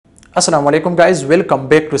Assalamu alaikum guys, welcome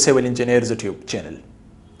back to Civil Engineers YouTube channel.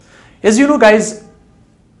 As you know guys,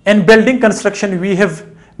 in building construction we have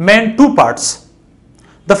main two parts.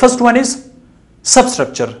 The first one is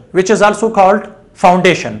substructure, which is also called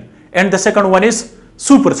foundation, and the second one is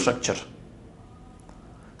superstructure.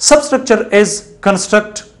 Substructure is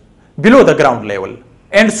construct below the ground level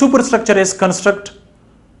and superstructure is construct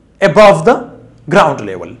above the ground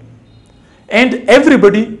level. And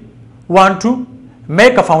everybody want to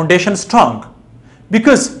make a foundation strong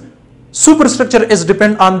because superstructure is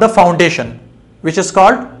depend on the foundation, which is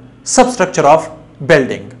called substructure of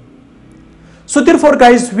building. So therefore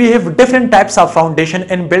guys, we have different types of foundation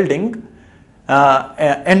in building.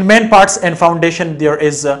 And main parts in foundation, there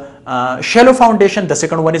is shallow foundation, the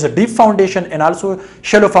second one is a deep foundation, and also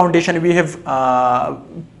shallow foundation we have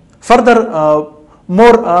further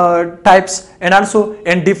more types, and also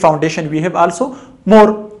in deep foundation we have also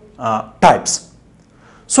more types.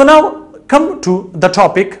 So now come to the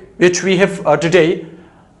topic which we have today,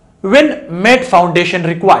 when mat foundation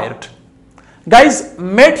required. Guys,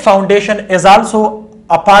 mat foundation is also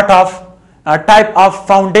a part of a type of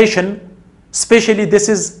foundation, especially this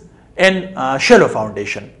is in shallow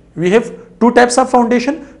foundation. We have two types of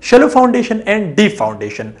foundation, shallow foundation and deep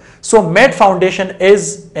foundation. So mat foundation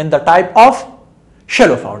is in the type of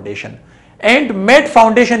shallow foundation, and mat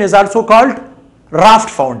foundation is also called raft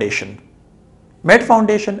foundation. Mat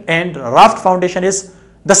foundation and raft foundation is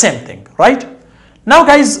the same thing, right? Now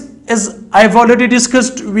guys, as I've already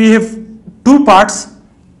discussed, we have two parts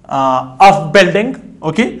of building.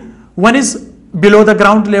 Okay, one is below the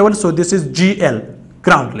ground level, so this is GL,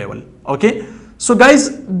 ground level. Okay, so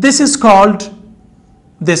guys, this is called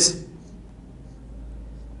this.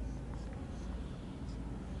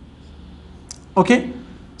 Okay,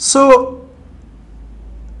 so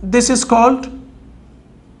this is called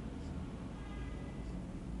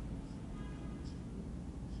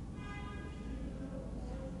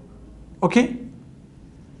okay.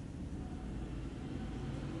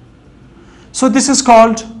 So this is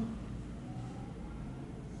called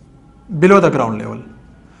below the ground level.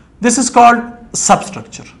 This is called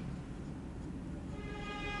substructure.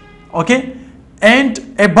 Okay, and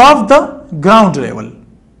above the ground level,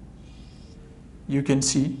 you can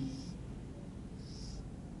see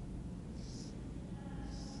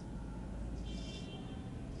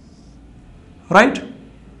right.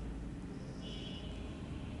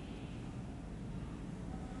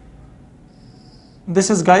 This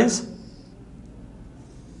is guys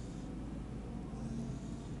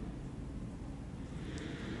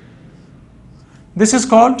this is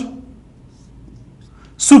called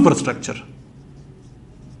superstructure.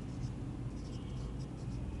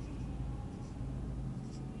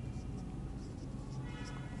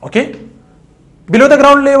 Okay, below the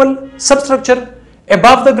ground level substructure,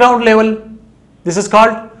 above the ground level this is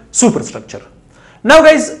called superstructure. Now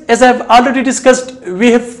guys, as I have already discussed,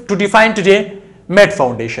 we have to define today mat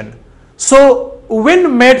foundation. So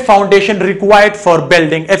when mat foundation required for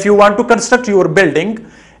building, if you want to construct your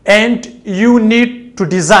building and you need to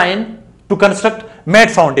design to construct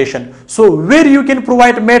mat foundation, so where you can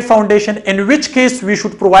provide mat foundation, in which case we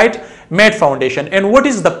should provide mat foundation, and what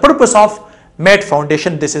is the purpose of mat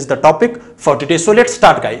foundation, this is the topic for today. So let's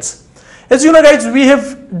start guys. As you know guys, we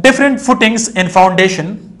have different footings in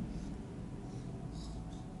foundation.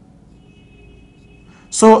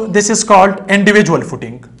 So this is called individual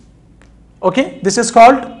footing. Okay, this is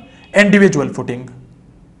called individual footing.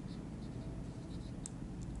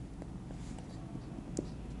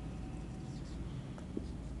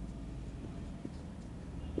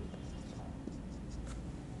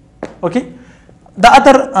 Okay, the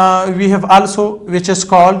other we have also, which is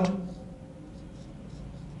called,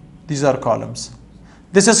 these are columns.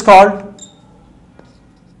 This is called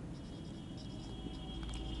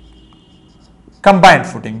combined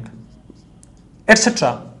footing,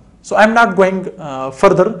 etc. So I'm not going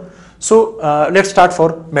further. So let's start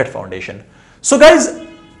for mat foundation. So guys,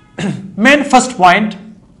 main first point,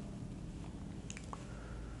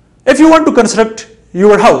 if you want to construct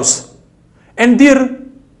your house and their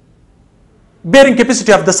bearing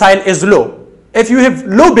capacity of the soil is low, if you have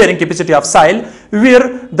low bearing capacity of soil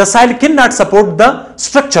where the soil cannot support the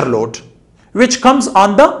structure load which comes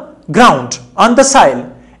on the ground, on the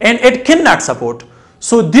soil, and it cannot support,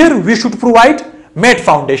 so there we should provide mat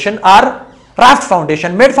foundation or raft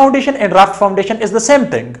foundation. Mat foundation and raft foundation is the same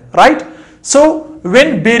thing, right? So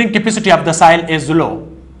when bearing capacity of the soil is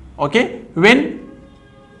low, okay, when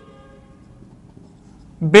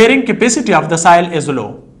bearing capacity of the soil is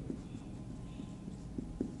low,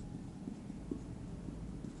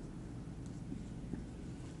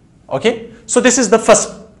 okay, so this is the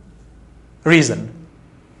first reason.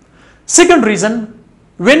 Second reason,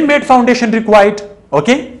 when mat foundation required,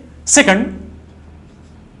 okay. Second,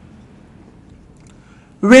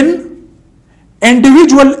 when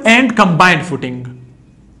individual and combined footing.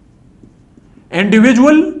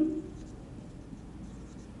 Individual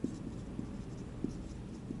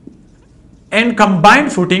and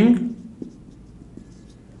combined footing,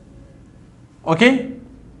 okay,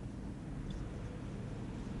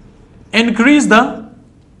 increase the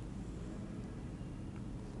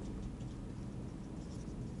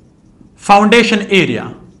foundation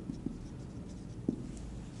area.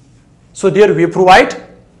 So there we provide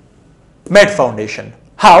mat foundation.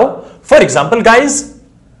 How? For example, guys,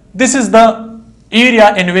 this is the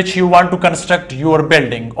area in which you want to construct your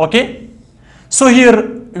building, okay. So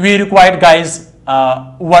here we required, guys,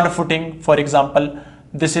 one footing. For example,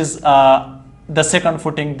 this is the second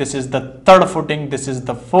footing, this is the third footing, this is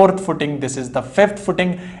the fourth footing, this is the fifth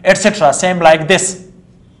footing, etc. Same like this.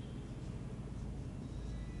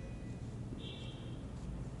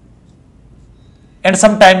 And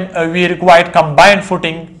sometimes we required combined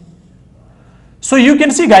footing. So you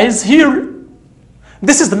can see, guys, here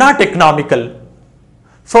this is not economical.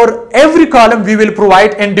 For every column we will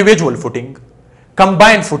provide individual footing,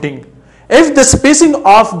 combined footing. If the spacing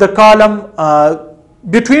of the column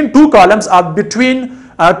between two columns or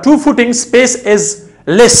between two footing space is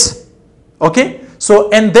less, okay, so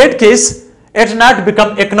in that case it not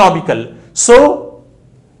become economical. So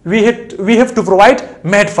we have to provide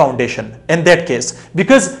mat foundation in that case,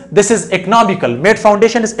 because this is economical. Mat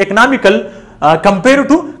foundation is economical compared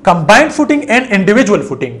to combined footing and individual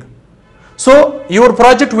footing. So your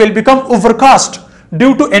project will become overcost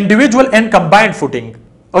due to individual and combined footing,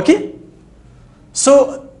 okay.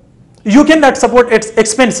 So you cannot support its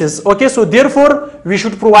expenses, okay. So therefore we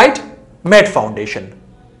should provide mat foundation,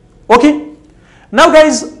 okay. Now,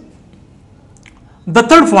 guys, the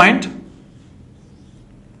third point,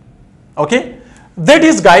 okay, that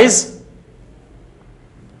is, guys,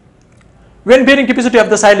 when bearing capacity of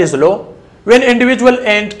the soil is low, when individual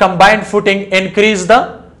and combined footing increase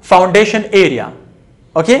the foundation area,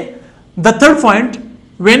 okay. The third point,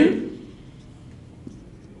 when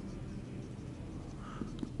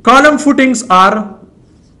column footings are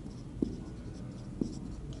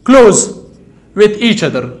close with each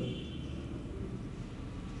other.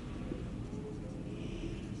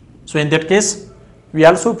 So in that case we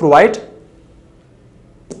also provide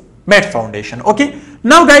mat foundation, okay.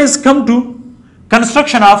 Now, guys, come to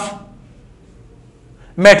construction of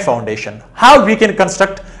mat foundation. How we can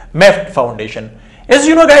construct mat foundation? As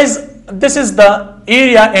you know, guys, this is the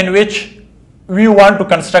area in which we want to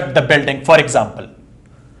construct the building. For example,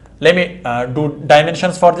 let me do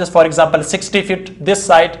dimensions for this. For example, 60 feet this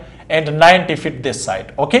side and 90 feet this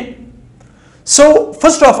side, okay. So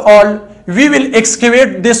first of all, we will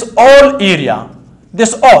excavate this all area,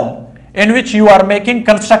 this all in which you are making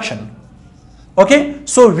construction, okay.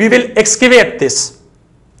 So we will excavate this.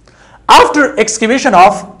 After excavation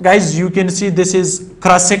of, guys, you can see this is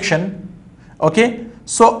cross section, okay.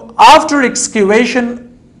 So after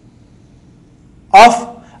excavation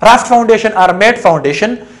of raft foundation or mat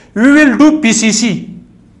foundation, we will do PCC,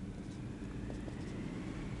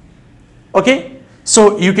 okay.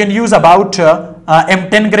 So you can use about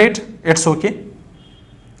M10 grade, it's okay,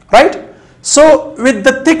 right. So with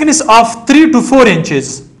the thickness of 3 to 4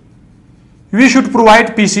 inches, we should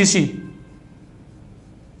provide PCC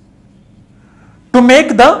to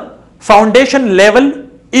make the foundation level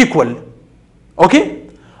equal, okay.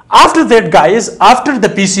 After that, guys, after the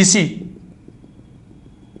PCC,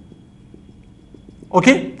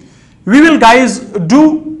 okay, we will, guys,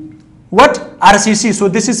 do what? RCC. So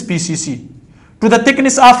this is PCC to the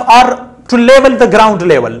thickness of R to level the ground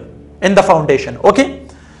level in the foundation, okay.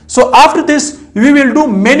 So after this we will do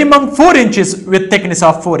minimum 4 inches with thickness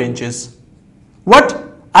of 4 inches. What?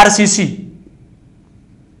 RCC,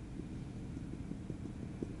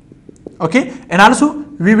 okay. And also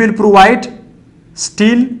we will provide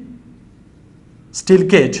steel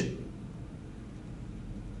cage.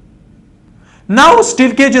 Now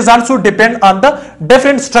steel cage is also depend on the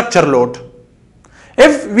different structure load.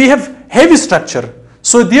 If we have heavy structure,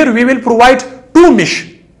 so there we will provide 2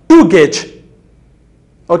 mesh, 2 gauge,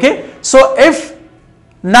 okay. So if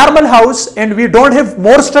normal house and we don't have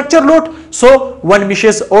more structure load, so 1 mesh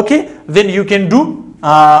is okay, then you can do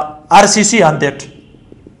RCC on that,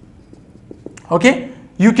 okay.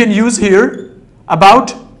 You can use here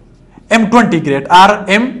about M20 grade or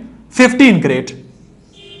M15 grade,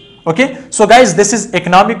 okay. So, guys, this is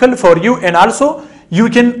economical for you, and also you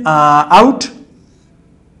can out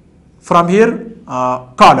from here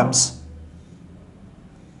columns.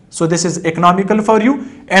 So So this is economical for you.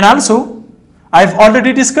 And also I've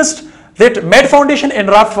already discussed that mat foundation and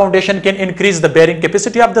raft foundation can increase the bearing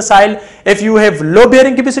capacity of the soil. If you have low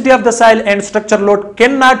bearing capacity of the soil and structure load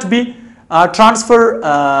cannot be transferred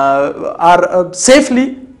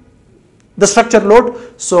safely, the structure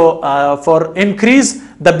load, so for increase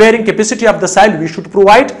the bearing capacity of the soil, we should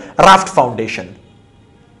provide raft foundation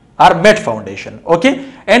or mat foundation. Okay,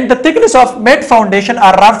 and the thickness of mat foundation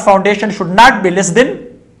or raft foundation should not be less than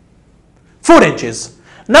 4 inches.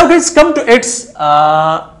 Now guys, come to its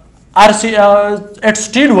its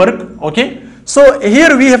steel work. Okay, so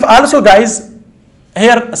here we have also guys,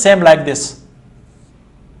 here same like this,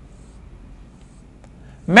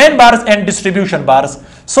 main bars and distribution bars.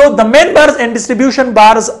 So the main bars and distribution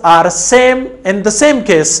bars are same in the same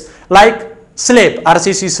case like slab,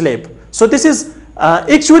 RCC slab. So this is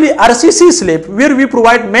actually RCC slab where we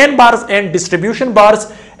provide main bars and distribution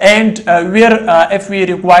bars, and where if we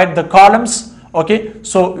require the columns, okay,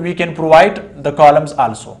 so we can provide the columns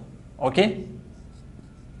also. Okay,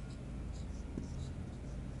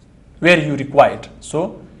 where you required,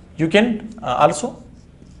 so you can also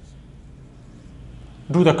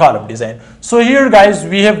do the column design. So here guys,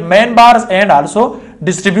 we have main bars and also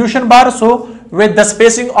distribution bars. So with the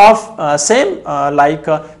spacing of same like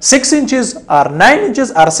 6 inches or 9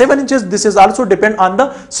 inches or 7 inches, this is also depend on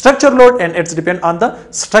the structure load and it's depend on the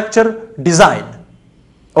structure design.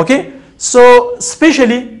 Okay, so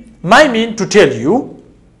especially my mean to tell you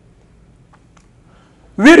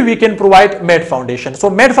where we can provide mat foundation. So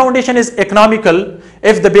mat foundation is economical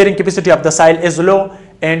if the bearing capacity of the soil is low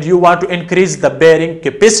and you want to increase the bearing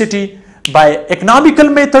capacity by economical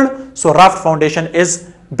method. So raft foundation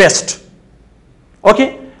is best.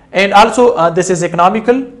 Okay, and also this is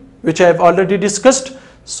economical, which I have already discussed.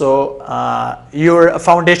 So your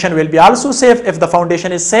foundation will be also safe. If the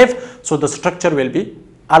foundation is safe, so the structure will be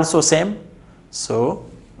also same. So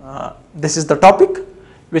this is the topic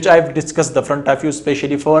which I have discussed the front of you,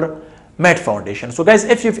 especially for mat foundation. So guys,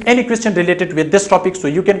 if you have any question related with this topic, so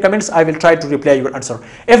you can comments, I will try to reply your answer.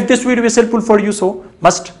 If this video is helpful for you, so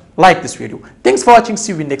must like this video. Thanks for watching.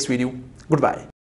 See you in next video. Goodbye.